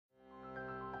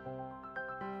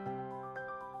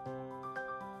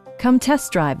Come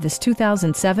test drive this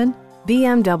 2007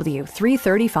 BMW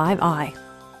 335i.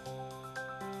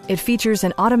 It features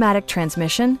an automatic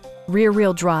transmission,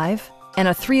 rear-wheel drive, and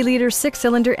a 3-liter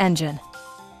 6-cylinder engine.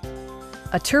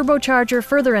 A turbocharger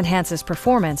further enhances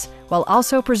performance while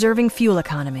also preserving fuel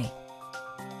economy.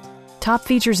 Top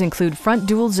features include front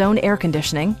dual-zone air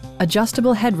conditioning,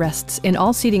 adjustable headrests in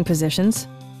all seating positions,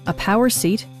 a power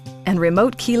seat, and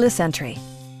remote keyless entry.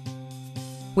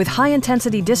 With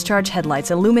high-intensity discharge headlights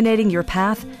illuminating your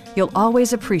path, you'll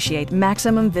always appreciate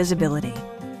maximum visibility.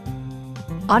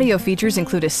 Audio features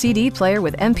include a CD player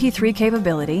with MP3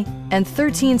 capability and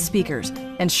 13 speakers,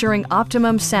 ensuring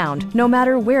optimum sound no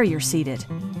matter where you're seated.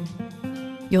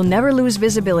 You'll never lose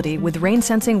visibility with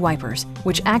rain-sensing wipers,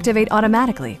 which activate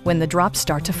automatically when the drops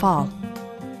start to fall.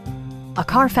 A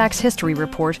Carfax history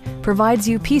report provides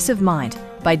you peace of mind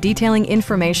by detailing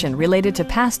information related to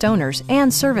past owners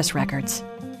and service records.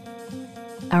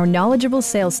 Our knowledgeable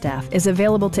sales staff is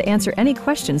available to answer any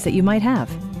questions that you might have.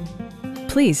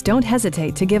 Please don't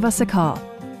hesitate to give us a call.